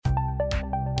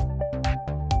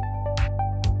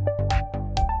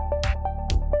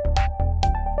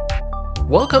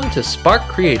Welcome to Spark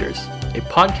Creators, a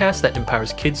podcast that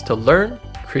empowers kids to learn,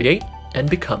 create, and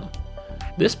become.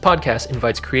 This podcast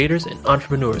invites creators and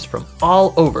entrepreneurs from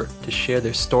all over to share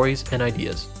their stories and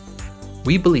ideas.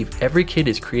 We believe every kid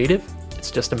is creative.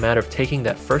 It's just a matter of taking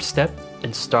that first step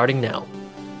and starting now.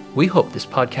 We hope this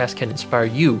podcast can inspire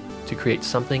you to create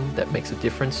something that makes a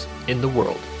difference in the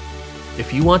world.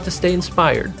 If you want to stay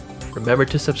inspired, remember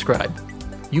to subscribe.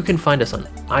 You can find us on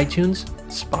iTunes,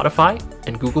 Spotify,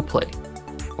 and Google Play,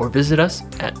 or visit us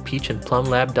at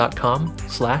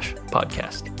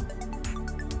peachandplumlab.com/podcast.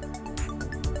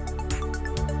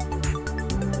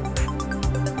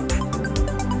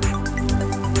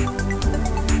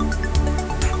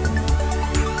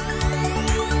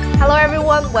 Hello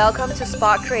everyone, welcome to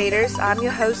Spark Creators. I'm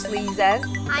your host Lisa.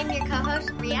 I'm your co-host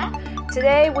Ria.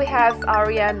 Today we have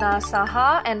Ariana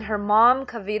Saha and her mom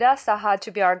Kavita Saha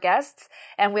to be our guests,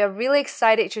 and we are really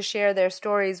excited to share their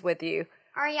stories with you.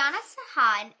 Ariana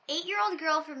Saha, an 8-year-old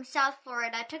girl from South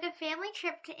Florida, took a family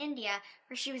trip to India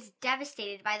where she was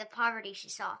devastated by the poverty she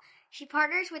saw. She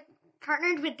partnered with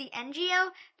the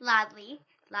NGO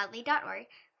Loudly.org,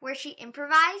 where she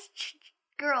improvised.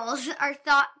 Girls are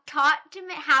taught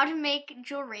how to make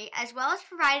jewelry, as well as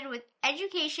provided with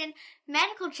education,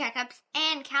 medical checkups,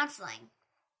 and counseling.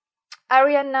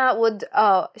 Ariana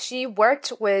she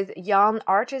worked with young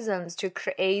artisans to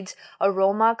create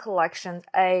Aroma Collection,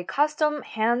 a custom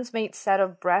handmade set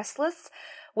of bracelets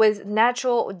with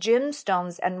natural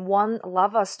gemstones and one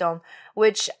lava stone,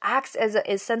 which acts as an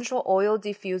essential oil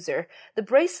diffuser. The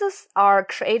bracelets are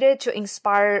created to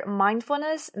inspire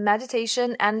mindfulness,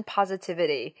 meditation, and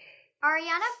positivity.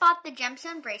 Ariana bought the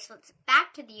gemstone bracelets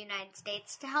back to the United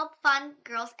States to help fund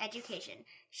girls' education.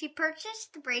 She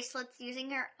purchased the bracelets using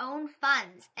her own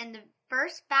funds, and the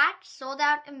first batch sold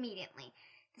out immediately.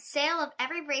 The sale of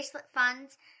every bracelet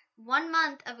funds 1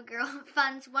 month of a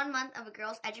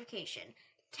girl's education.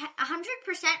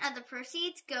 100% of the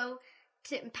proceeds go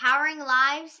to empowering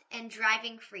lives and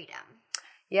driving freedom.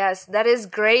 Yes, that is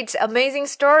great. Amazing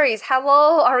stories.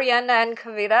 Hello, Ariana and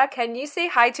Kavita. Can you say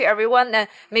hi to everyone and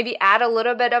maybe add a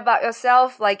little bit about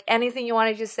yourself, like anything you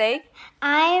wanted to say?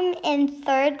 I'm in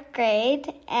 3rd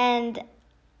grade and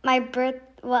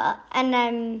and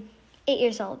I'm 8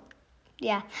 years old.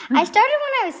 Yeah. I started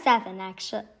when I was 7,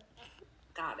 actually.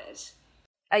 Got it.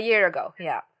 A year ago,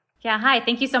 yeah. Yeah, hi.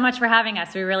 Thank you so much for having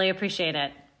us. We really appreciate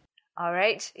it. All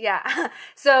right. Yeah.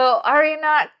 So,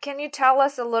 Ariana, can you tell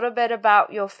us a little bit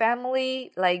about your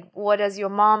family? Like, what does your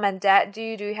mom and dad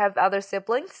do? Do you have other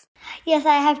siblings? Yes,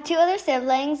 I have 2 other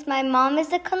siblings. My mom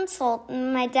is a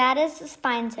consultant. My dad is a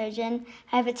spine surgeon.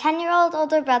 I have a 10-year-old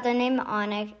older brother named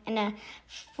Onik and a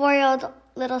 4-year-old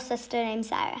little sister named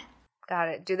Sarah. Got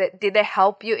it. Did they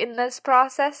help you in this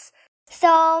process?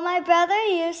 So my brother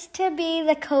used to be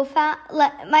the co-founder.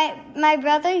 My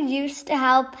brother used to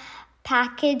help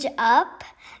package up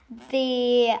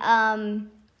the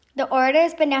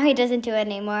orders, but now he doesn't do it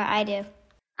anymore. I do.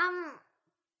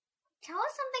 Tell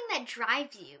us something that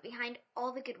drives you behind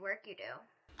all the good work you do.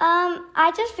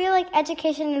 I just feel like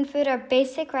education and food are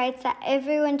basic rights that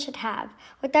everyone should have.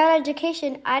 Without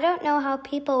education, I don't know how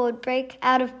people would break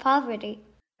out of poverty.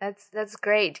 That's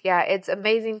great. Yeah, it's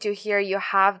amazing to hear you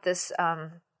have this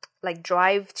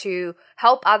drive to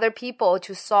help other people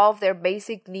to solve their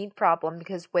basic need problem,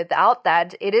 because without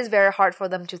that, it is very hard for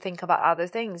them to think about other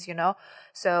things, you know.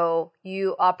 So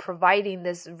you are providing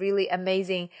this really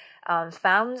amazing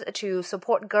fund to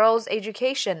support girls'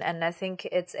 education, and I think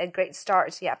it's a great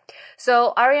start. Yeah.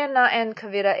 So Ariana and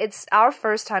Kavita, it's our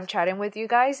first time chatting with you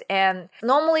guys, and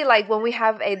normally when we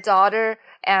have a daughter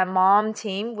and mom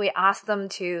team, we ask them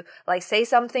to say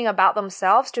something about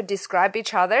themselves to describe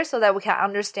each other so that we can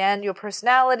understand your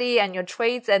personality and your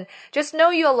traits and just know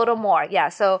you a little more. Yeah.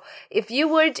 So if you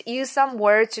would use some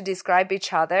words to describe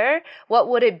each other, what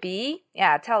would it be?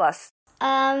 Yeah, tell us.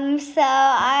 So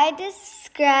I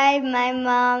describe my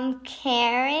mom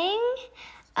caring,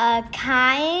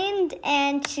 kind,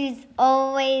 and she's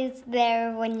always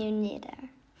there when you need her.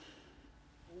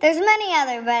 There's many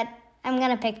other, but I'm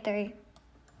gonna pick 3.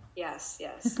 Yes.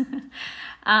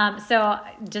 So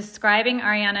describing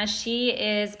Ariana, she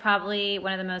is probably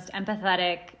one of the most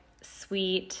empathetic,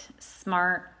 sweet,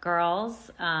 smart girls.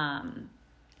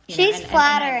 She's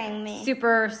flattering me.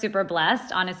 Super, super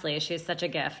blessed. Honestly, she's such a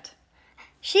gift.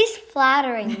 She's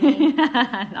flattering me.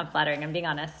 Not flattering, I'm being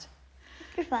honest.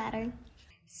 You're flattering.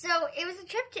 So it was a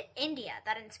trip to India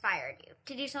that inspired you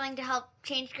to do something to help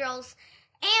change girls'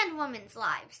 and women's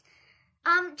lives.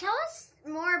 Tell us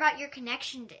more about your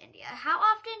connection to India. How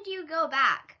often do you go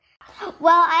back?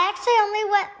 Well, I actually only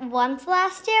went once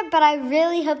last year, but I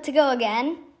really hope to go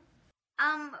again.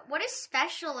 What is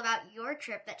special about your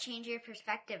trip that changed your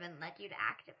perspective and led you to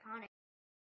act upon it?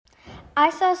 I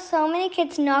saw so many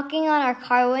kids knocking on our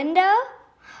car window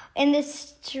in the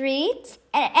streets,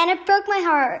 and it broke my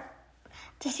heart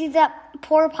to see that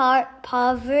poor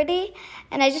poverty,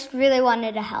 and I just really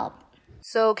wanted to help.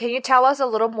 So can you tell us a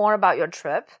little more about your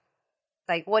trip?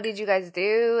 Like, what did you guys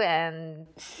do? And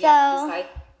we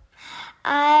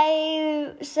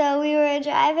were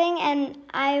driving, and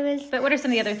I was. But what are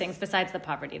some of the other things besides the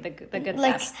poverty, the good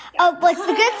stuff? Like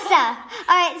the good stuff.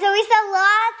 All right, so we saw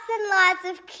lots and lots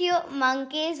of cute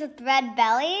monkeys with red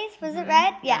bellies. Was it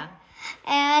red? Yeah.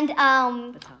 And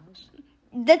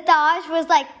the Taj was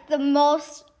like the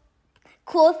most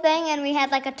cool thing, and we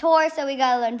had like a tour, so we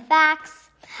got to learn facts.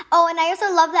 Oh, and I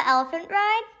also love the elephant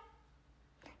ride.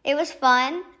 It was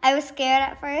fun. I was scared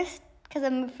at first because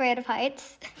I'm afraid of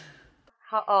heights.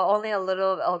 Only a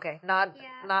little. Okay, not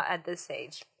at this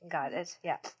age. Got it.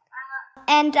 Yeah.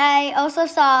 And I also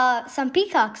saw some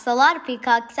peacocks, a lot of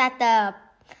peacocks at the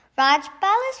Raj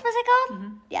Palace, was it called?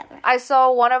 Mm-hmm. Yeah. I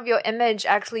saw one of your image.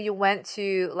 Actually, you went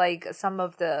to like some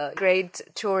of the great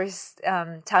tourist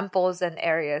temples and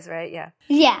areas, right? Yeah.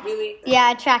 Yeah. Really?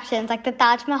 Yeah, attractions like the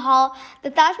Taj Mahal. The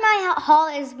Taj Mahal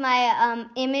is my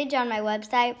image on my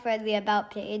website for the About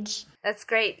page. That's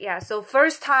great. Yeah. So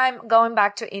first time going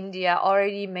back to India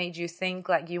already made you think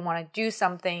like you want to do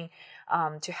something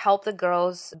to help the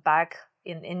girls back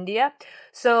in India.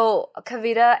 So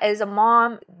Kavita, as a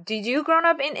mom, did you grow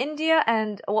up in India,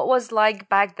 and what was like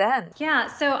back then? Yeah.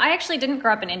 So I actually didn't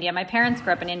grow up in India. My parents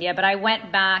grew up in India, but I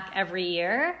went back every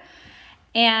year.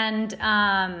 And,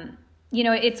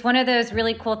 it's one of those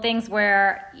really cool things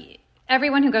where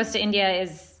everyone who goes to India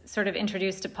is sort of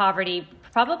introduced to poverty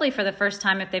probably for the first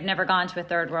time if they've never gone to a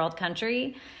third world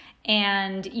country.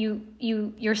 And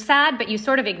you're sad, but you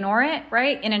sort of ignore it,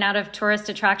 right? In and out of tourist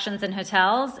attractions and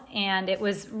hotels. And it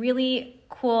was really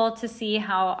cool to see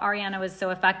how Ariana was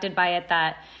so affected by it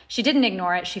that she didn't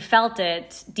ignore it. She felt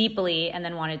it deeply and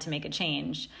then wanted to make a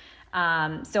change.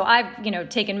 So I've,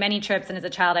 taken many trips, and as a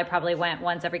child, I probably went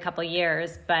once every couple of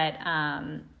years, but,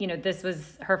 this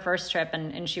was her first trip,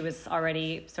 and she was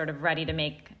already sort of ready to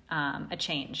make a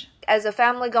change. As a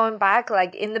family going back,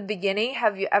 like in the beginning,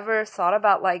 have you ever thought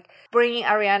about like bringing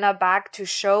Ariana back to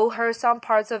show her some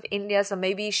parts of India so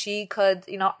maybe she could,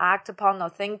 act upon or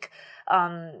think,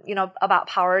 about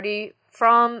poverty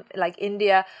from like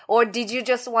India? Or did you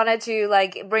just wanted to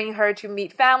like bring her to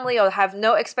meet family or have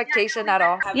no expectation at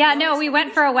all? We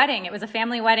went for a wedding. It was a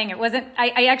family wedding. It wasn't,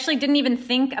 I actually didn't even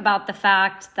think about the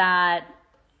fact that,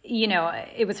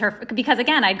 it was her, because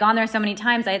again, I'd gone there so many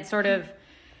times. I had sort of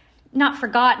not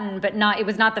forgotten, but it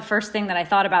was not the first thing that I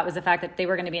thought about was the fact that they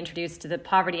were going to be introduced to the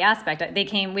poverty aspect.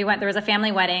 There was a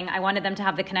family wedding. I wanted them to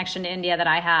have the connection to India that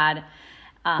I had,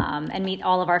 and meet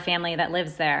all of our family that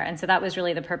lives there. And so that was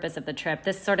really the purpose of the trip.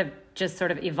 This sort of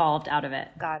evolved out of it.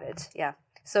 Got it. Yeah.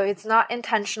 So it's not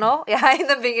intentional. Yeah. In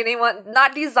the beginning,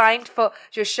 not designed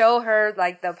to show her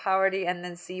like the poverty and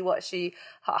then see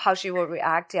how she will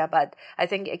react. Yeah. But I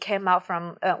think it came out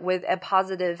from, with a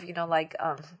positive,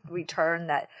 return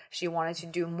that she wanted to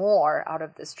do more out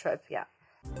of this trip. Yeah.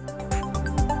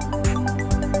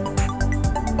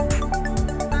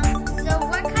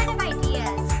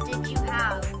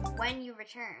 When you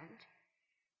returned,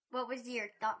 what was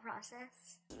your thought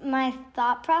process? My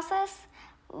thought process?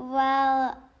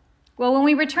 Well, when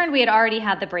we returned, we had already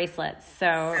had the bracelets. So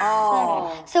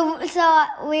I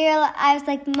was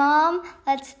like, Mom,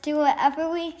 let's do whatever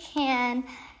we can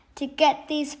to get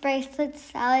these bracelets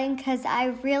selling because I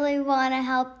really want to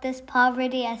help this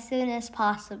poverty as soon as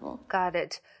possible. Got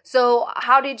it. So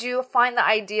how did you find the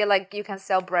idea like you can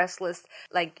sell bracelets,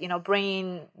 like,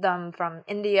 bringing them from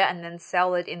India and then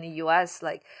sell it in the US?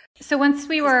 Like, so once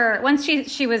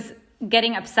she was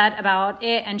getting upset about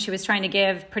it and she was trying to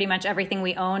give pretty much everything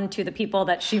we owned to the people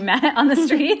that she met on the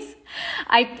streets,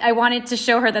 I wanted to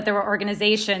show her that there were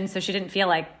organizations so she didn't feel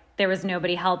like there was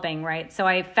nobody helping, right? So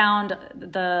I found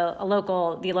the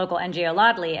local NGO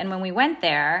Lodley, and when we went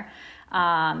there,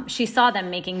 she saw them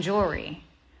making jewelry.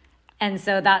 And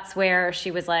so that's where she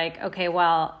was like, okay,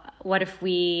 well, what if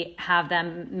we have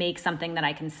them make something that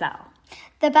I can sell?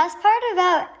 The best part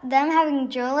about them having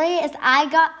jewelry is I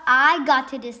got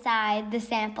to decide the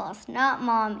samples, not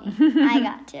Mommy. I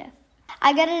got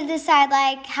to decide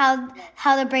like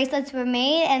how the bracelets were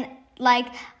made and like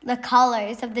the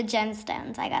colors of the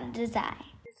gemstones. I got to decide.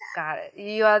 Got it.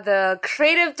 You are the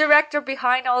creative director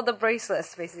behind all the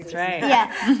bracelets, basically. That's right.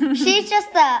 Yeah. She's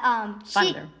just the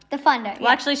funder. The funder. Well,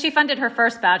 actually, she funded her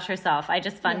first batch herself. I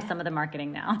just fund some of the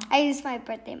marketing now. I use my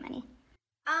birthday money.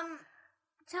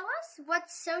 Tell us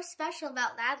what's so special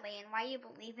about Ladley and why you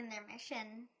believe in their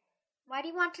mission. Why do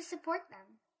you want to support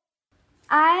them?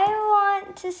 I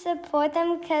want to support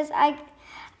them because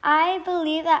I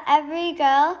believe that every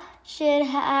girl should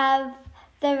have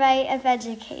the right of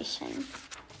education.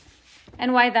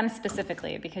 And why them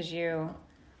specifically? Because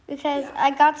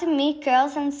I got to meet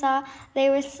girls and saw they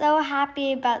were so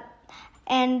happy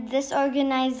and this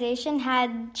organization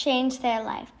had changed their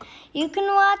life. You can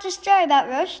watch a story about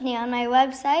Roshni on my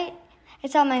website.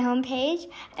 It's on my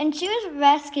homepage. And she was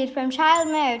rescued from child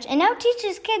marriage and now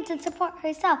teaches kids to support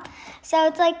herself. So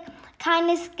it's like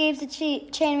kindness gives a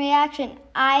chain reaction.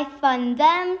 I fund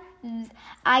them.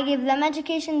 I give them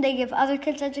education. They give other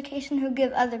kids education who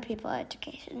give other people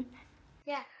education.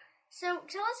 Yeah. So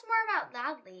tell us more about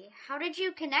Ladley. How did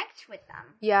you connect with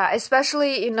them? Yeah,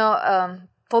 especially,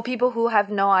 for people who have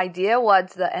no idea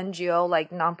what the NGO, like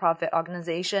nonprofit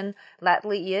organization,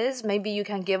 Ladley is, maybe you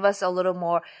can give us a little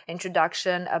more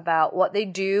introduction about what they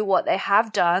do, what they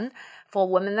have done for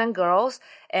women and girls,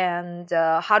 and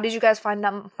how did you guys find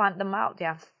them out?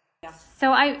 Yeah.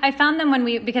 So I found them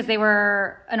because they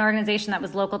were an organization that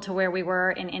was local to where we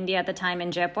were in India at the time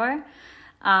in Jaipur.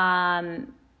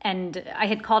 And I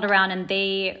had called around, and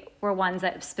they were ones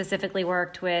that specifically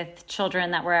worked with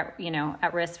children that were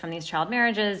at risk from these child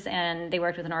marriages. And they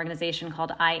worked with an organization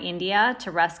called iIndia to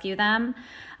rescue them.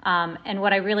 And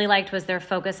what I really liked was their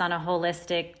focus on a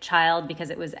holistic child,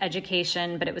 because it was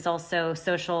education, but it was also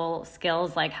social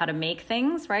skills like how to make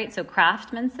things, right? So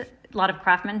a lot of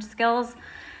craftsman skills,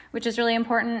 which is really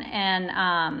important,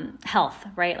 and health,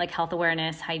 right? Like health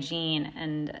awareness, hygiene,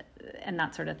 and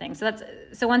that sort of thing.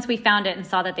 So once we found it and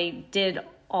saw that they did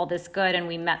all this good, and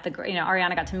we met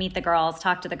Ariana got to meet the girls,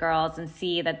 talk to the girls, and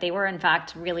see that they were in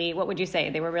fact really, what would you say?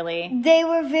 They were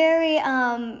very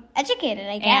educated,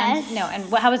 I guess.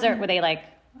 How was were they like,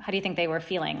 how do you think they were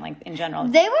feeling, like in general?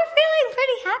 They were feeling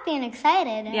pretty happy and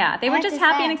excited. Yeah, they were just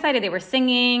happy and excited. They were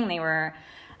singing, they were,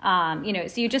 so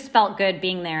you just felt good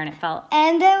being there, and it felt...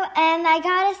 And I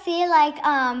got to see like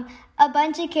a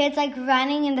bunch of kids like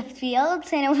running in the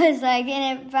fields, and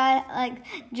it brought like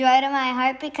joy to my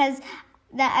heart, because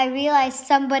that I realized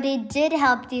somebody did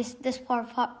help this poor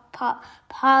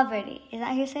poverty. Is that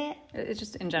how you say it? It's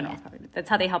just in general. Yeah. That's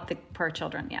how they help the poor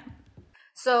children. Yeah.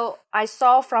 So I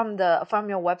saw from your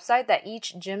website that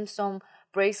each gemstone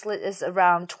bracelet is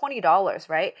around $20,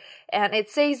 right? And it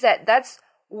says that that's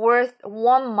worth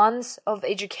 1 month of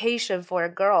education for a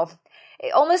girl.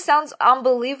 It almost sounds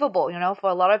unbelievable, for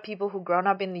a lot of people who grown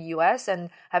up in the U.S. and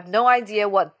have no idea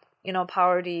what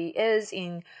poverty is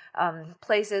in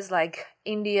places like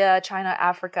India, China,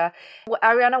 Africa.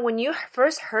 Ariana, when you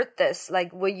first heard this,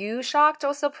 like, were you shocked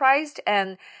or surprised?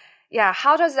 And yeah,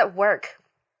 how does that work?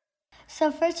 So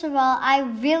first of all, I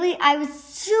was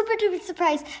super duper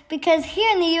surprised, because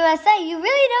here in the USA, you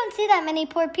really don't see that many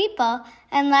poor people,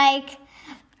 and like...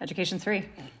 Education's free.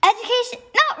 Education,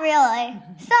 not really.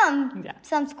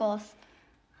 Some schools.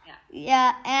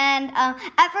 Yeah, and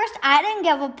at first I didn't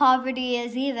get what poverty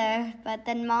is either, but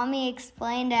then Mommy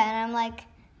explained it, and I'm like,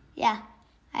 yeah,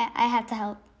 I have to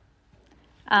help.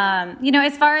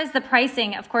 As far as the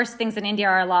pricing, of course, things in India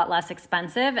are a lot less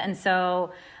expensive, and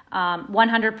so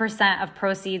 100% of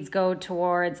proceeds go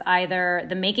towards either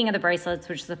the making of the bracelets,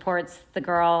 which supports the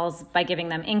girls by giving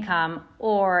them income,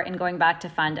 or in going back to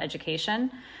fund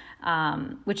education,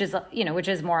 which is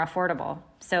more affordable.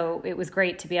 So it was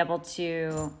great to be able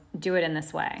to do it in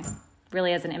this way,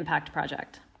 really as an impact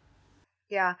project.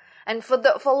 Yeah. And for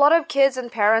a lot of kids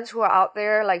and parents who are out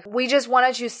there, like, we just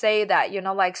wanted to say that,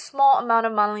 like, small amount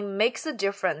of money makes a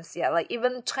difference. Yeah. Like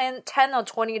even $10 or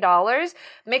 $20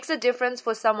 makes a difference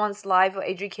for someone's life or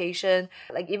education,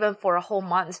 like even for a whole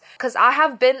month. Cause I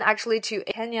have been actually to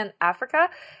Kenya and Africa.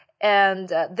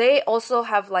 And they also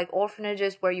have like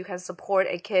orphanages where you can support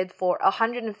a kid for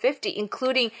 $150,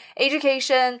 including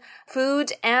education,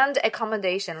 food, and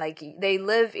accommodation. Like they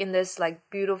live in this like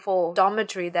beautiful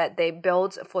dormitory that they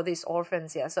built for these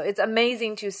orphans. Yeah, so it's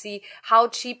amazing to see how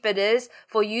cheap it is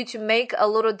for you to make a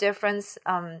little difference.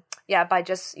 By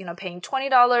just paying $20,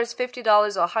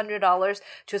 $50, or $100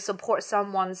 to support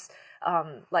someone's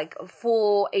like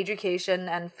full education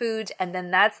and food, and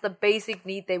then that's the basic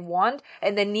need they want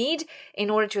and they need in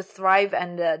order to thrive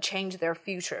and change their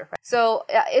future. So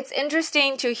it's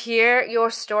interesting to hear your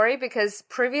story, because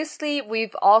previously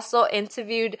we've also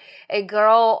interviewed a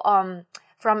girl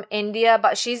from India,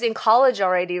 but she's in college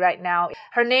already right now.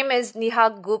 Her name is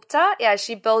Neha Gupta. Yeah,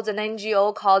 she built an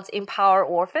NGO called Empower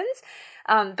Orphans.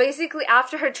 basically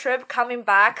after her trip coming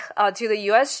back to the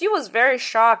US, she was very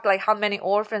shocked like how many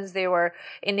orphans there were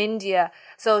in India.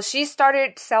 So she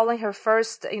started selling her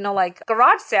first, like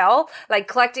garage sale, like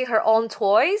collecting her own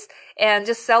toys and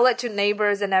just sell it to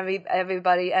neighbors and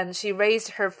everybody. And she raised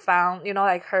her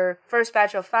like her first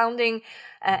batch of founding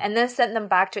and then sent them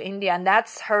back to India. And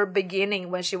that's her beginning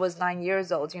when she was 9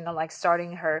 years old, like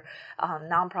starting her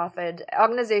nonprofit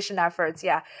organization efforts.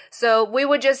 Yeah. So we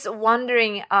were just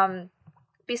wondering,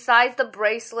 besides the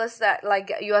bracelets that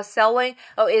like you are selling,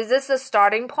 is this a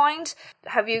starting point?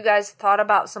 Have you guys thought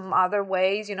about some other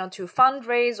ways, to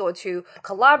fundraise or to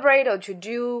collaborate or to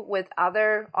do with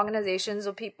other organizations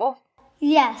or people?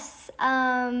 Yes.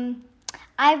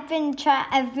 I've been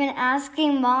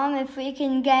asking Mom if we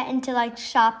can get into like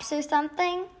shops or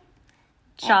something.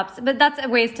 Shops, but that's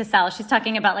ways to sell. She's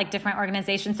talking about like different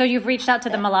organizations. So you've reached out to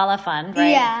the Malala Fund, right?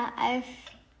 Yeah,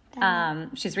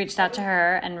 she's reached out to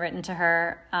her and written to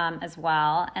her as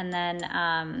well. And then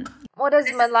what does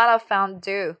Malala Fund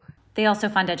do? They also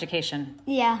fund education.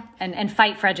 Yeah. And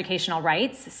fight for educational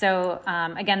rights. So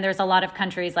again, there's a lot of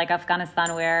countries like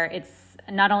Afghanistan where it's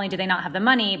not only do they not have the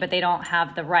money, but they don't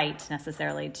have the right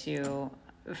necessarily to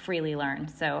freely learn.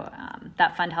 So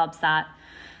that fund helps that.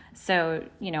 So,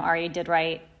 Ari did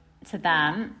write to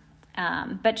them.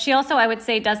 But she also, I would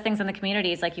say, does things in the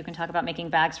communities. Like you can talk about making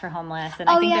bags for homeless. And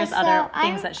I think there's other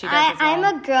things that she does as well.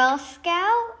 I'm a Girl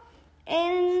Scout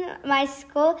in my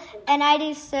school, and I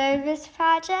do service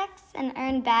projects and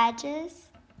earn badges.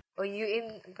 Are you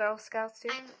in Girl Scouts too?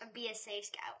 I'm a BSA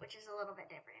Scout, which is a little bit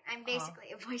different. I'm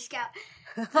basically a Boy Scout.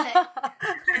 But...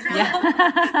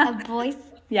 Yeah. A Boy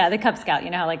Yeah, the Cub Scout. You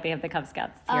know how like they have the Cub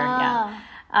Scouts here. Yeah.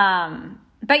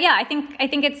 But yeah, I think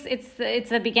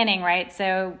it's a beginning, right?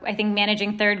 So I think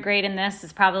managing third grade in this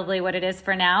is probably what it is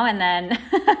for now, and then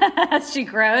as she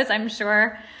grows, I'm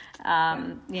sure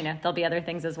there'll be other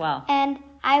things as well. And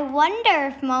I wonder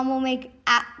if Mom will make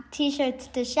T-shirts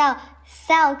to sell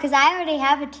because I already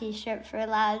have a T-shirt for a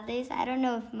lot of these. I don't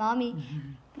know if Mommy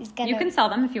is gonna. You can sell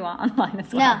them if you want online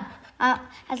as well. No,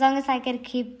 as long as I get to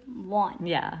keep one.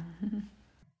 Yeah.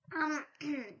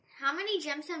 How many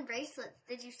gemstone bracelets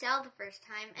did you sell the first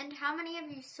time, and how many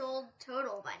have you sold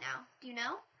total by now? Do you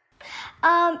know?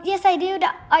 Yes, I do.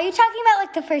 Are you talking about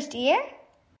like the first year?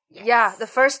 Yes. Yeah, the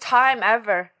first time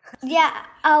ever. Yeah,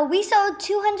 we sold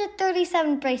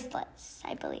 237 bracelets,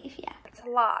 I believe. Yeah, That's a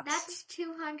lot. That's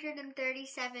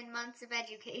 237 months of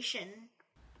education.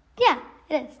 Yeah,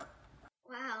 it is.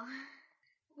 Wow.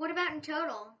 What about in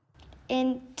total?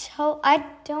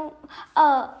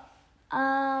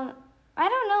 I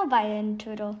don't know by in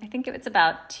total. I think it's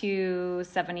about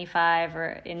 275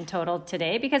 or in total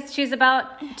today because she's about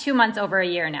 2 months over a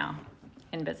year now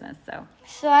in business. So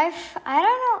I don't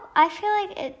know. I feel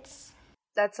like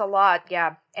That's a lot,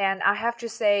 yeah. And I have to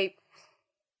say,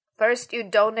 first you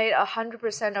donate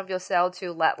 100% of your sale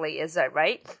to Lately, is that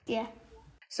right? Yeah.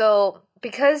 So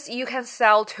because you can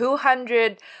sell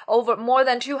more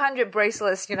than 200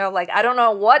 bracelets, like, I don't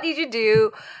know, what did you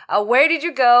do? Where did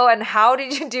you go? And how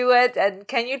did you do it? And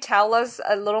can you tell us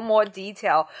a little more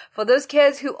detail for those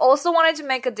kids who also wanted to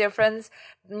make a difference,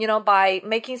 by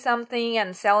making something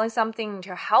and selling something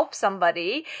to help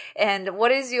somebody? And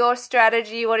what is your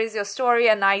strategy? What is your story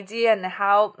and idea? And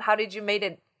how did you make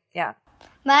it? Yeah.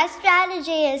 My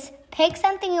strategy is pick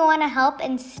something you want to help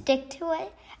and stick to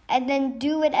it. And then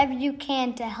do whatever you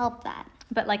can to help that.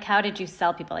 But like, how did you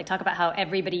sell people? Like, talk about how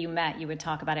everybody you met, you would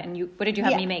talk about it. And what did you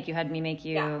have me make? You had me make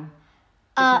you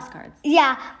business cards.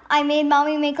 Yeah, I made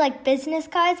Mommy make like business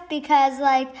cards because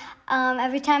like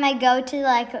every time I go to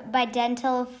like my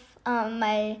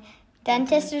my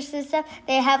dentist or stuff,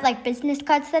 they have like business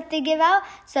cards that they give out.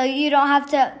 So you don't have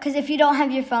to, because if you don't have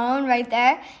your phone right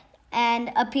there,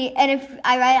 and if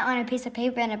I write it on a piece of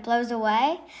paper and it blows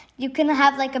away, you can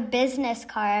have like a business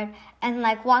card and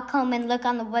like walk home and look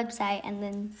on the website and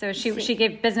then. So she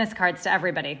gave business cards to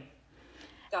everybody.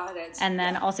 Got it. And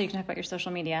then also you can talk about your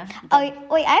social media. Oh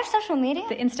wait, I have social media.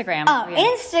 The Instagram. Oh, yeah.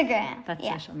 Instagram. That's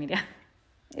social media.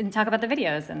 And talk about the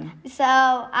videos and. So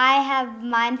I have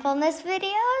mindfulness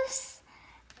videos,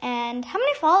 and how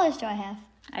many followers do I have?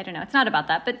 I don't know. It's not about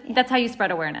that, but that's how you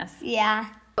spread awareness. Yeah.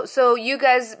 So you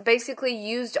guys basically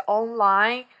used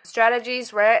online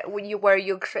strategies where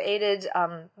you created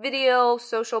video,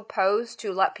 social posts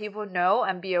to let people know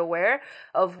and be aware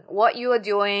of what you are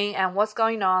doing and what's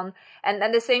going on. And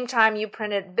at the same time, you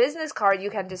printed business card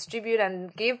you can distribute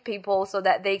and give people so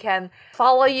that they can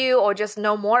follow you or just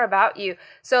know more about you.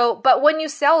 So, but when you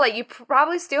sell it, you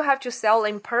probably still have to sell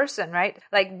in person, right?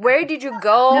 Like, where did you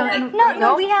go?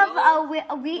 No. We have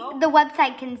the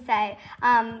website can say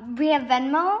we have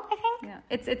Venmo. tomorrow, I think. Yeah,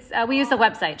 it's we use the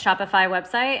website, Shopify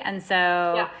website, and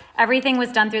so everything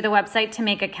was done through the website to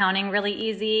make accounting really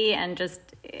easy and just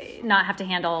not have to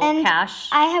handle cash.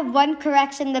 I have one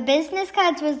correction. The business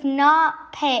cards was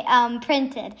not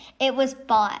printed. It was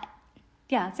bought.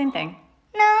 Yeah, same thing.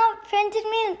 No, printed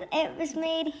means it was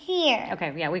made here.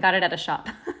 Okay, yeah, we got it at a shop.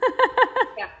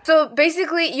 So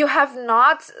basically, you have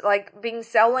not like been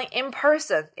selling in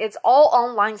person. It's all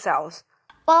online sales.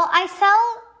 Well, I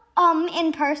sell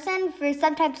in person for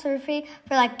sometimes for free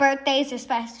for like birthdays or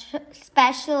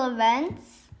special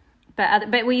events.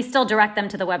 But we still direct them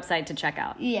to the website to check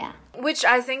out. Yeah. Which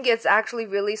I think is actually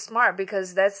really smart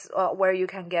because that's where you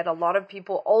can get a lot of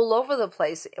people all over the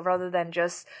place rather than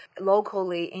just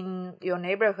locally in your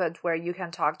neighborhood where you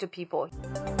can talk to people.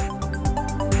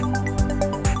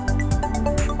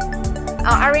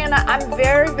 Ariana, I'm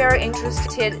very, very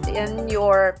interested in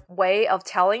your way of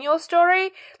telling your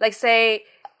story. Like say,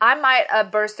 I'm at a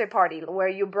birthday party where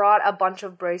you brought a bunch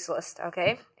of bracelets,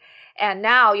 okay? And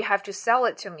now you have to sell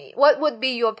it to me. What would be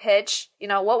your pitch?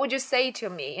 What would you say to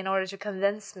me in order to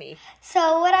convince me?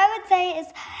 So what I would say is,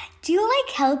 do you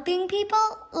like helping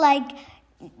people? Like,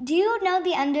 do you know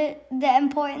the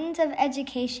importance of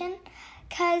education?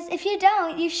 Because if you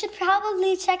don't, you should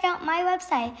probably check out my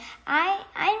website.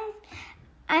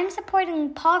 I'm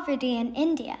supporting poverty in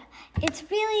India. It's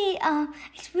really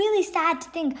sad to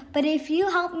think, but if you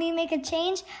help me make a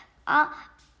change,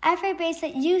 every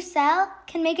bracelet you sell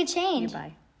can make a change.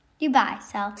 You buy,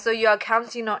 sell. So you are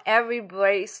counting on every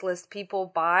bracelet people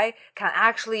buy can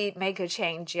actually make a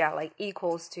change, like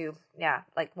equals to,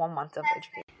 like 1 month of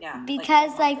education. Yeah.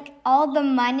 Because like all the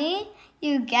money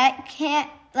you get can't,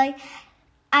 like,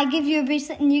 I give you a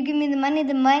bracelet and you give me the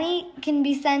money can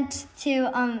be sent to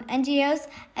NGOs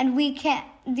and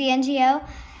the NGO,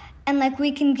 and like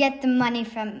we can get the money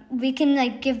we can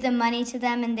like give the money to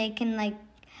them and they can like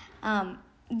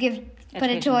put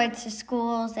it towards the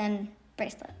schools and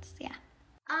bracelets. Yeah.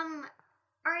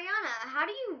 Ariana, how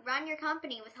do you run your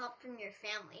company with help from your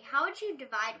family? How would you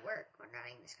divide work when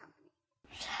running this company?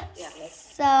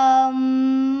 So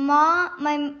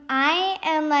I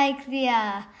am like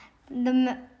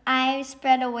I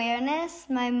spread awareness.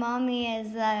 My mommy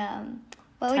is I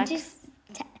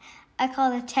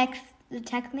call the tech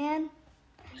man,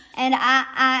 and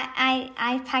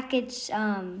I package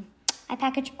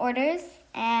orders.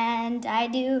 And I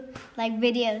do like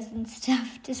videos and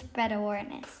stuff to spread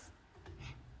awareness.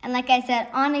 And like I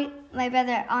said, my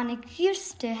brother Onik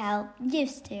used to.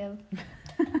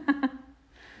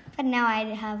 But now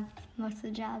I have most of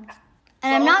the jobs.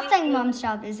 And I'm not saying mom's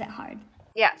job isn't hard.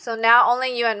 Yeah, so now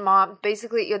only you and mom,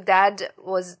 basically your dad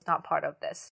was not part of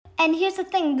this. And here's the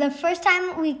thing, the first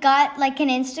time we got like an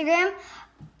Instagram,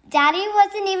 Daddy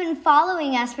wasn't even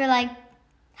following us for like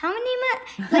how many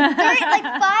months? Like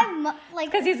 5 months.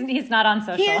 Like because he's not on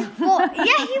social. He was.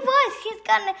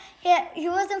 He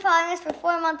wasn't following us for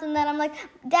 4 months, and then I'm like,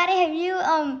 Daddy, have you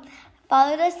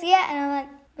followed us yet? And I'm like,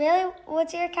 really?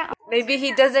 What's your account? Maybe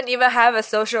he doesn't even have a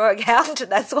social account.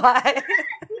 That's why.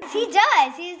 He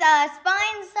does. He's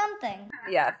spying something.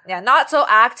 Yeah. Not so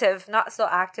active on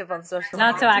social.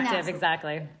 Not so active,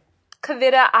 exactly.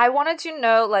 Kavita, I wanted to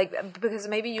know, like, because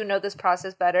maybe you know this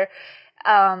process better.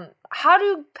 How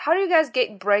do you guys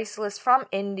get bracelets from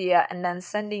India and then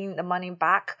sending the money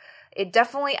back? It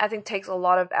definitely, I think, takes a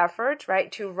lot of effort,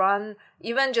 right, to run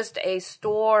even just a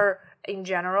store in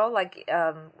general, like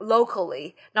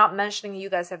locally. Not mentioning you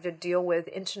guys have to deal with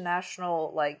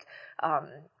international, like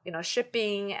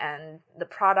shipping and the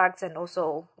products, and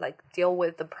also like deal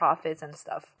with the profits and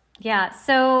stuff. Yeah,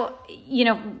 so,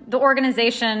 the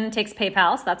organization takes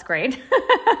PayPal, so that's great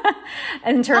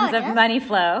in terms of money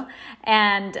flow.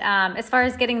 And as far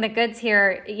as getting the goods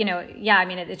here,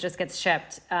 it just gets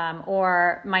shipped.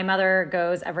 Or my mother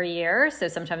goes every year, so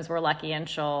sometimes we're lucky and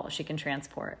she can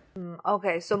transport.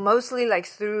 Okay, so mostly like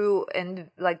through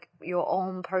your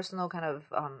own personal kind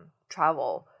of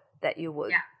travel that you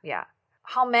would. Yeah.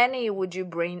 How many would you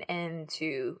bring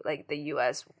into like the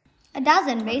U.S.? A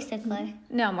dozen, basically.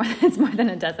 No, it's more than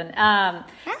a dozen. Yeah,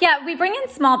 we bring in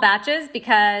small batches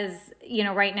because,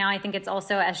 right now I think it's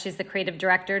also, as she's the creative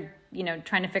director,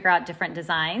 trying to figure out different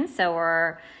designs. So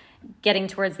we're getting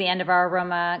towards the end of our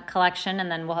aroma collection,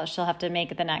 and then she'll have to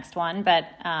make the next one. But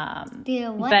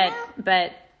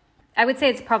but I would say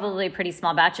it's probably a pretty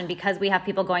small batch, and because we have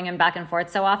people going in back and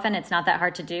forth so often, it's not that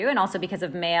hard to do. And also because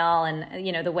of mail and,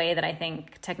 the way that I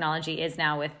think technology is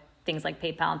now with things like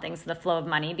PayPal and things, the flow of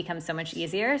money becomes so much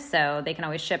easier, so they can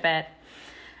always ship it.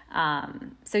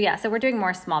 So we're doing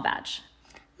more small batch.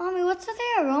 Mommy, what's the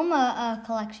aroma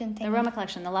collection thing? The aroma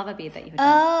collection, the lava bead that you had done.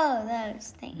 Oh,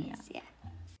 those things, yeah.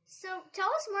 So tell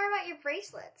us more about your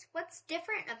bracelets. What's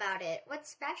different about it? What's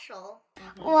special?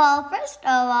 Well, first of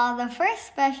all, the first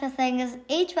special thing is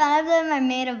each one of them are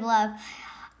made of love.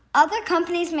 Other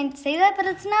companies might say that, but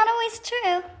it's not always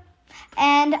true.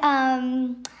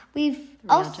 And we've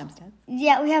Real gemstones.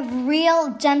 Yeah, we have real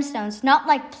gemstones, not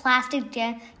like plastic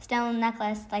gemstone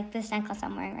necklace like this necklace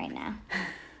I'm wearing right now.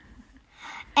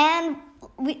 And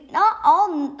we not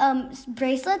all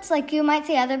bracelets, like you might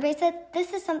say other bracelets.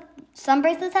 This is some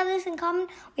bracelets have this in common.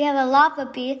 We have a lava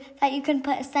bead that you can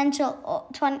put essential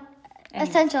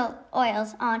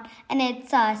oils on, and it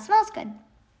smells good.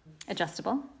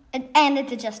 Adjustable. And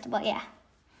it's adjustable, yeah.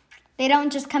 They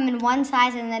don't just come in one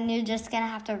size, and then you're just gonna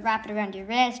have to wrap it around your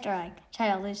wrist or like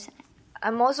try to loosen it.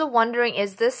 I'm also wondering,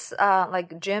 is this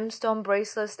like gemstone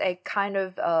bracelets a kind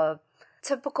of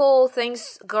typical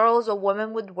things girls or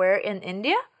women would wear in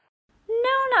India?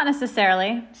 No, not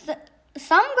necessarily. So,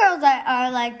 some girls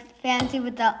are like fancy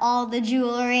with all the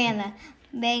jewelry and the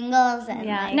bangles and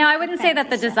like, no, I wouldn't say that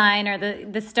the fancy design or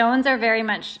the stones are very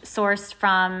much sourced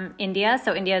from India.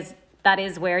 So that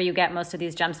is where you get most of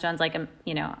these gemstones, like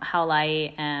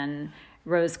howlite and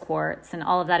rose quartz, and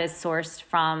all of that is sourced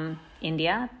from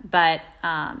India. But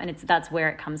and that's where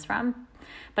it comes from.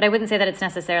 But I wouldn't say that it's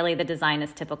necessarily the design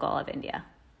is typical of India.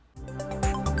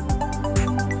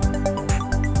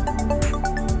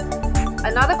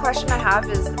 Another question I have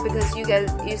is because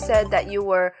you said that you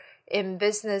were in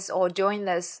business or doing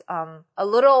this a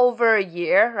little over a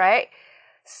year, right?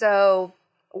 So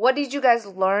what did you guys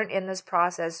learn in this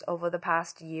process over the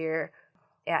past year?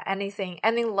 Yeah,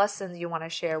 any lessons you want to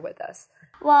share with us?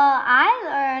 Well, I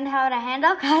learned how to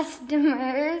handle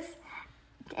customers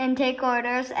and take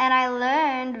orders, and I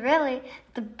learned really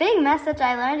the big message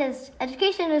I learned is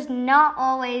education is not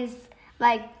always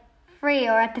like free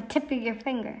or at the tip of your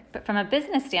finger. But from a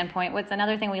business standpoint, what's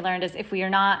another thing we learned is if we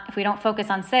don't focus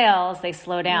on sales, they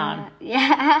slow down.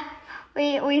 Yeah.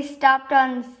 We stopped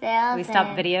on sales. We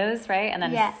stopped videos, right? And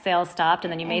then sales stopped,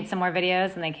 and then you made some more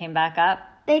videos, and they came back up.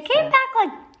 They came back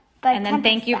like and then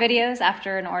thank you videos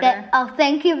after an order.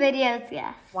 Thank you videos,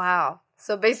 yes. Wow.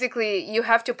 So basically, you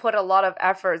have to put a lot of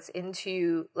efforts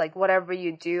into like whatever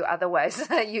you do. Otherwise,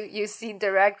 you see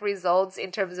direct results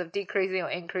in terms of decreasing or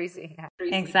increasing.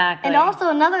 Exactly. And also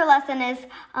another lesson is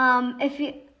if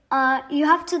you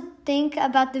have to think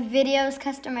about the videos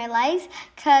customer likes,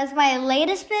 because my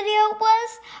latest video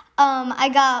was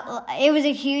it was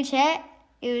a huge hit.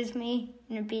 It was me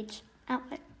in a beach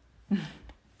outfit.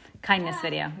 Kindness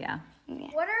video, yeah.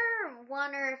 What are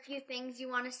one or a few things you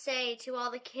want to say to all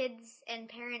the kids and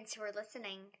parents who are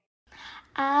listening?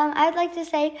 I'd like to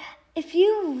say, if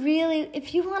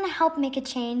you want to help make a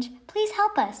change, please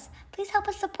help us. Please help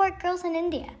us support girls in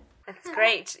India. That's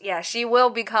great. Yeah, she will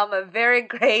become a very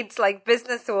great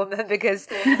businesswoman because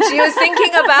she was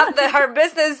thinking about her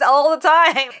business all the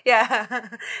time. Yeah,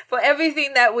 for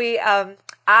everything that we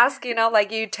ask,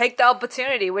 you take the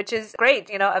opportunity, which is great.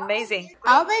 Amazing.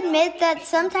 I'll admit that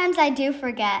sometimes I do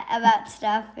forget about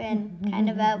stuff and kind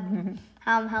of about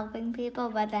how I'm helping people.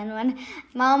 But then when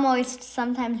Mom always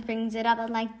sometimes brings it up,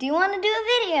 I'm like, "Do you want to do a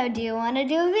video? Do you want to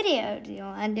do a video? Do you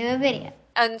want to do a video?"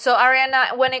 And so,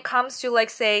 Ariana, when it comes to,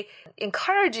 say,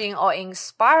 encouraging or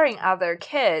inspiring other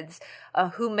kids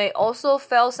who may also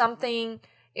feel something,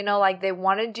 they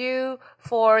want to do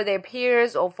for their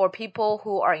peers or for people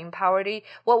who are in poverty,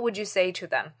 what would you say to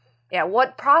them? Yeah,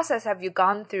 what process have you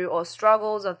gone through or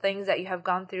struggles or things that you have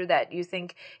gone through that you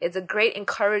think is a great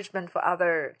encouragement for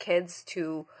other kids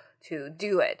to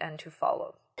do it and to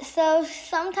follow? So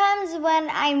sometimes when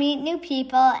I meet new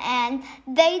people and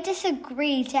they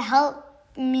disagree to help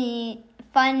me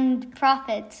fund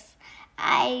profits,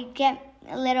 I get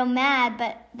a little mad,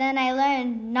 but then I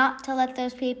learn not to let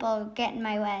those people get in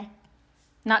my way.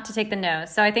 Not to take the no.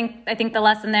 So I think the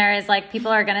lesson there is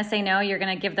people are going to say no. You're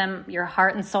going to give them your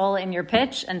heart and soul in your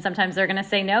pitch, and sometimes they're going to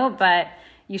say no, but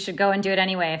you should go and do it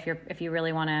anyway if you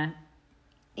really want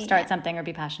to start something or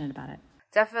be passionate about it.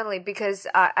 Definitely, because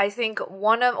I think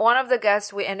one of the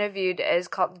guests we interviewed is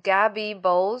called Gabby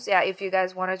Bowles. Yeah, if you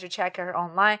guys wanted to check her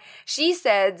online, she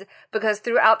said because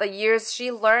throughout the years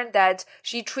she learned that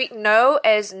she treat no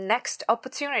as next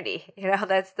opportunity.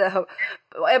 That's the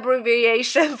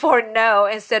abbreviation for no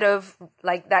instead of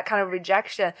that kind of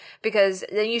rejection. Because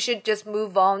then you should just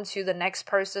move on to the next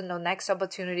person or next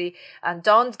opportunity, and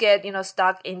don't get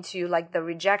stuck into the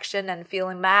rejection and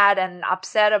feeling mad and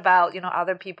upset about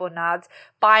other people not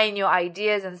buying your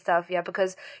ideas and stuff. Yeah,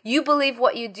 because you believe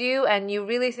what you do and you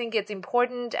really think it's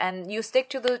important and you stick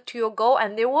to your goal,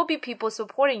 and there will be people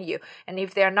supporting you. And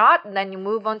if they're not, then you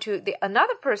move on to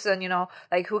another person,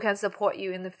 like who can support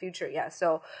you in the future. Yeah,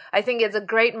 so I think it's a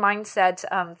great mindset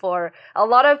for a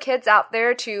lot of kids out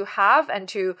there to have, and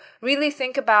to really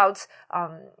think about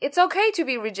it's okay to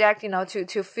be rejected,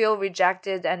 to feel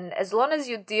rejected, and as long as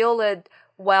you deal it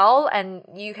well and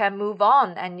you can move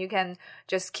on and you can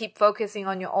just keep focusing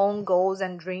on your own goals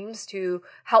and dreams to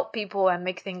help people and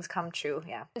make things come true.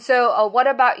 Yeah. So what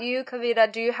about you,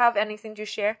 Kavita? Do you have anything to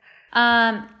share?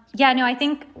 I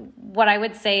think what I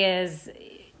would say is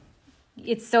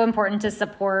it's so important to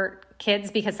support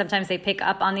kids because sometimes they pick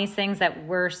up on these things that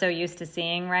we're so used to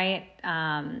seeing, right?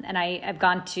 And I've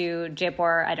gone to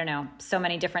Jaipur, I don't know, so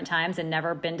many different times and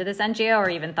never been to this NGO or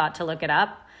even thought to look it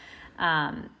up.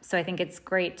 So I think it's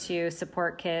great to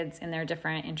support kids in their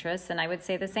different interests. And I would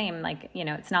say the same,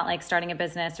 it's not like starting a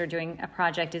business or doing a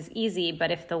project is easy,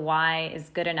 but if the why is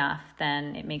good enough,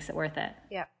 then it makes it worth it.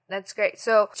 Yeah, that's great.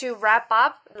 So to wrap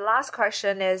up, the last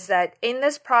question is that in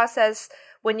this process,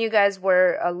 when you guys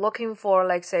were looking for,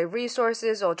 say,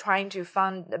 resources or trying to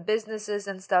fund businesses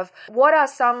and stuff, what are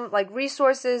some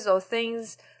resources or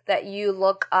things that you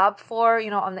look up for,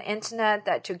 on the internet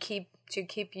that to keep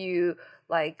you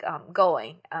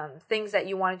going, things that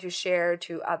you wanted to share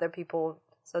to other people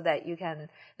so that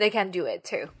they can do it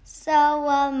too? So,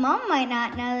 Mom might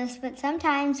not know this, but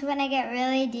sometimes when I get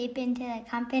really deep into the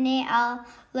company, I'll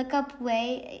look up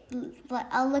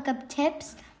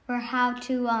tips for how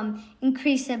to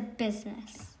increase a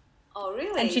business. Oh,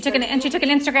 really? And she took an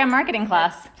Instagram marketing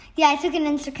class. Yeah, I took an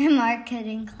Instagram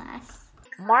marketing class.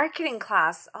 Marketing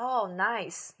class. Oh,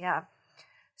 nice. Yeah.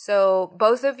 So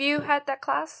both of you had that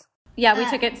class? Yeah, we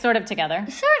took it sort of together.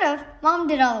 Sort of. Mom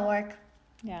did all the work.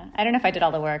 Yeah, I don't know if I did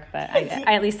all the work, but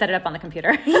I at least set it up on the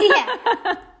computer.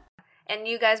 Yeah. And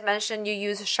you guys mentioned you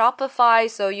use Shopify,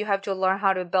 so you have to learn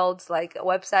how to build a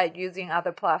website using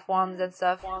other platforms and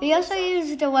stuff. We also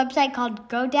used a website called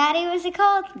GoDaddy, was it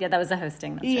called? Yeah, that was the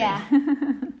hosting. That's yeah.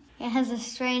 Right. It has a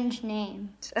strange name.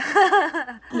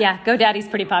 Yeah, GoDaddy's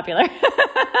pretty popular.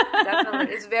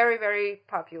 Definitely. It's very, very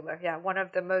popular. Yeah, one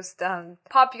of the most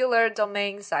popular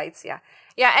domain sites. Yeah.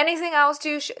 Yeah, anything else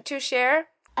to share?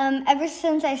 Ever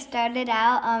since I started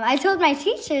out, I told my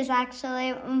teachers,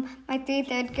 actually, my 3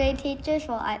 third grade teachers,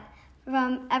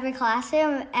 from every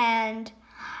classroom, and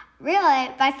really,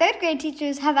 my third grade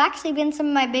teachers have actually been some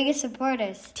of my biggest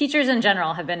supporters. Teachers in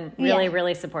general have been really,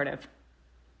 really supportive.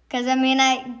 Because,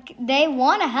 they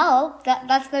want to help.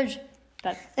 That's what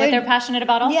they're passionate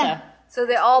about also. Yeah. So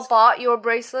they all bought your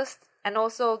bracelets and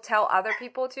also tell other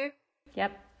people too?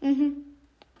 Yep. Mm-hmm.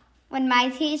 When my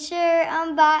teacher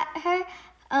bought a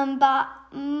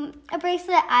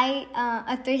bracelet,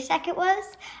 a 3-second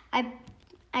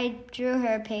I drew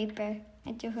her a paper.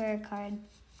 I drew her a card.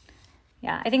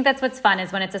 Yeah, I think that's what's fun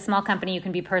is when it's a small company, you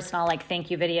can be personal, like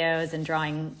thank you videos and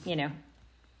drawing,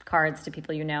 cards to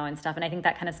people and stuff. And I think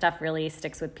that kind of stuff really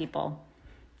sticks with people.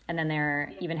 And then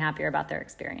they're even happier about their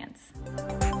experience.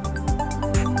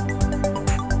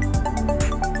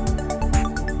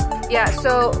 Yeah,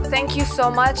 so thank you so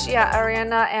much. Yeah,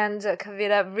 Ariana and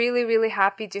Kavita, really, really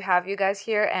happy to have you guys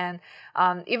here. And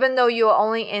even though you're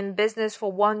only in business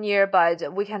for 1 year,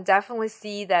 but we can definitely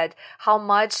see that how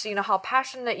much, how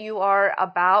passionate you are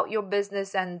about your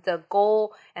business and the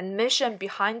goal and mission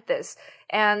behind this.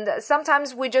 And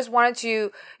sometimes we just wanted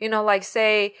to,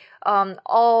 say, a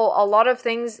lot of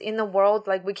things in the world,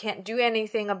 we can't do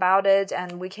anything about it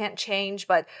and we can't change.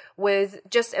 But with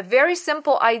just a very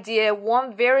simple idea,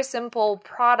 one very simple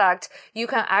product, you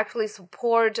can actually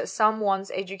support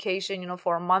someone's education,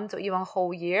 for a month or even a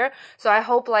whole year. So I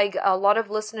hope a lot of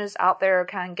listeners out there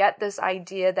can get this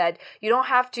idea that you don't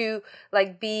have to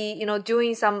be,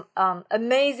 doing some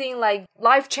amazing,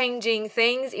 life-changing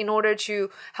things in order to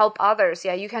help others.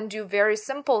 Yeah, you can do very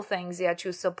simple things,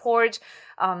 to support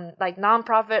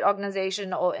nonprofit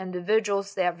organization or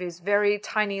individuals. They have these very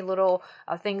tiny little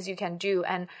things you can do.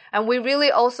 And we really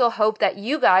also hope that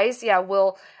you guys,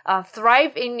 will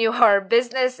thrive in your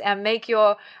business and make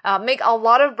a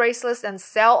lot of bracelets and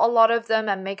sell a lot of them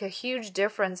and make a huge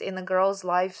difference in the girls'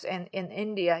 lives in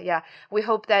India. Yeah, we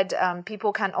hope that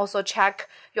people can also check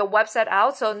your website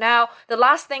out. So now the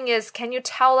last thing is, can you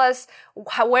tell us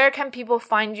where can people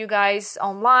find you guys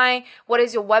online? What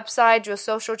is your website, your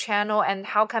social channel, and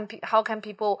how can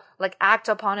people act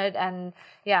upon it and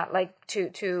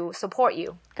to support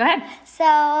you? Go ahead. So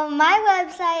my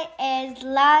website is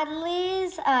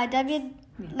Ladleys,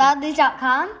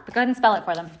 Ladleys.com. Go ahead and spell it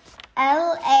for them.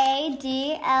 LADLIS.com.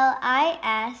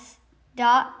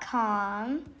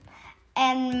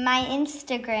 And my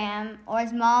Instagram, or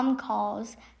as Mom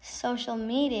calls social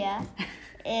media,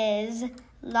 is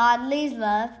Ladlies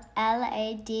Love,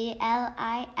 LADLISLOVE.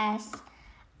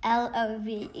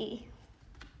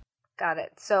 Got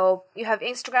it. So you have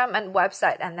Instagram and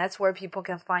website, and that's where people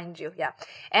can find you. Yeah.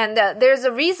 And there's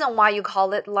a reason why you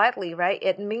call it Ladly, right?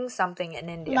 It means something in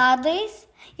India. Ladlies?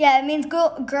 Yeah, it means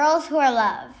girls who are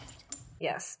loved.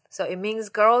 Yes. So it means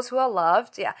girls who are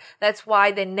loved. Yeah. That's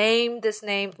why they named this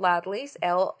name Ladlies,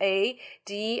 LADLIS.com.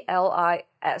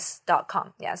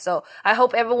 Yeah. So I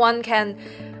hope everyone can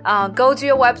go to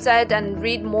your website and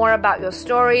read more about your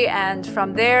story. And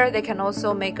from there, they can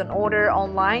also make an order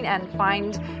online and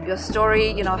find your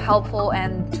story, helpful.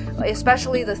 And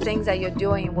especially the things that you're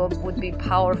doing would be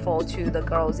powerful to the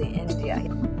girls in India.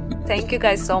 Thank you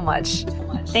guys so much.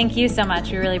 Thank you so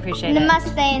much. We really appreciate it.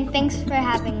 Namaste, and thanks for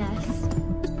having us.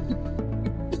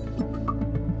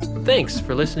 Thanks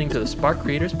for listening to the Spark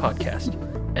Creators Podcast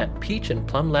at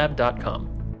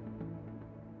peachandplumlab.com.